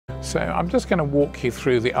So I'm just going to walk you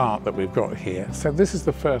through the art that we've got here. So this is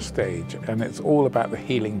the first stage, and it's all about the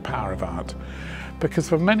healing power of art. Because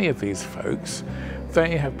for many of these folks,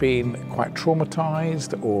 they have been quite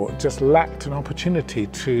traumatized or just lacked an opportunity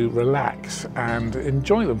to relax and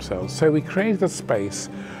enjoy themselves. So we created a space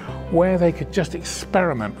where they could just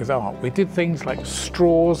experiment with art. We did things like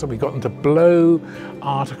straws, and we got them to blow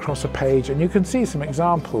art across a page, and you can see some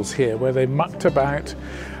examples here where they mucked about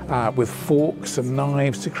with forks and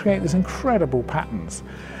knives to create these incredible patterns.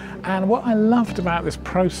 And what I loved about this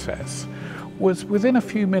process was within a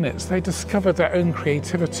few minutes they discovered their own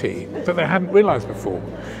creativity that they hadn't realized before.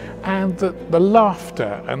 And the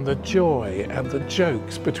laughter and the joy and the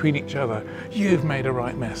jokes between each other, you've made a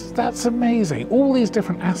right mess. That's amazing. All these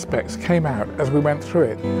different aspects came out as we went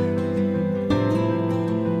through it.